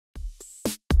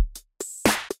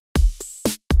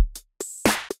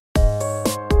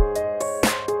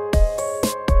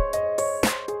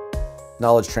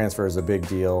Knowledge transfer is a big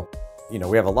deal. You know,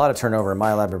 we have a lot of turnover in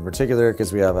my lab in particular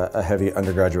because we have a heavy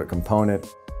undergraduate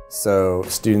component. So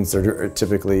students are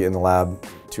typically in the lab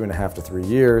 2.5 to 3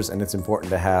 years, and it's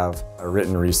important to have a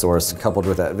written resource coupled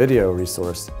with that video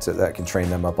resource that can train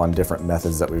them up on different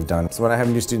methods that we've done. So when I have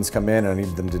new students come in and I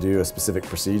need them to do a specific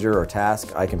procedure or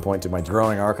task, I can point to my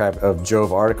growing archive of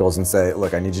JoVE articles and say,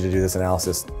 look, I need you to do this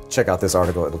analysis. Check out this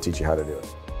article, it'll teach you how to do it.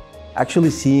 Actually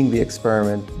seeing the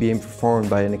experiment being performed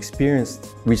by an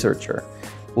experienced researcher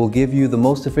will give you the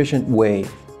most efficient way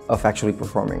of actually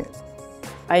performing it.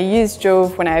 I use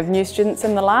JoVE when I have new students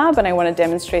in the lab and I want to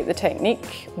demonstrate the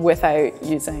technique without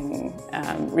using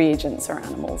reagents or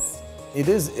animals. It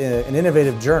is an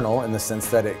innovative journal in the sense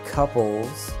that it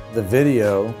couples the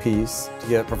video piece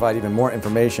to provide even more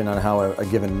information on how a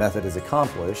given method is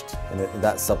accomplished, and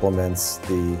that supplements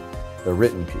the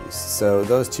written piece. So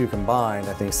those two combined,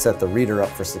 I think, set the reader up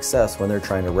for success when they're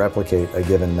trying to replicate a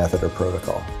given method or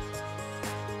protocol.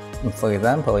 For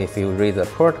example, if you read the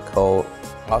protocol,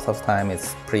 lots of time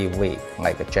it's pretty weak,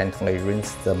 like gently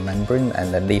rinse the membrane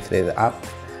and then lift it up,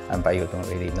 but you don't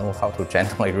really know how to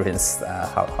gently rinse,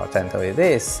 how gentle it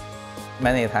is.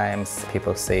 Many times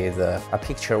people say a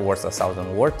picture worth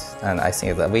 1,000 words, and I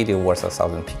think the video worth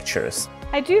 1,000 pictures.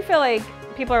 I do feel like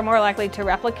people are more likely to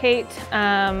replicate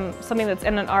something that's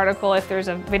in an article if there's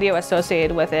a video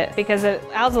associated with it, because it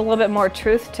adds a little bit more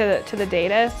truth to the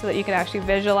data so that you can actually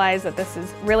visualize that this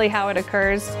is really how it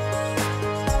occurs.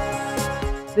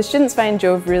 The students find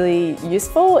JoVE really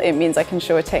useful. It means I can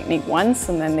show a technique once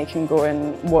and then they can go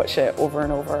and watch it over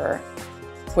and over,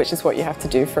 which is what you have to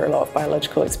do for a lot of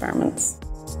biological experiments.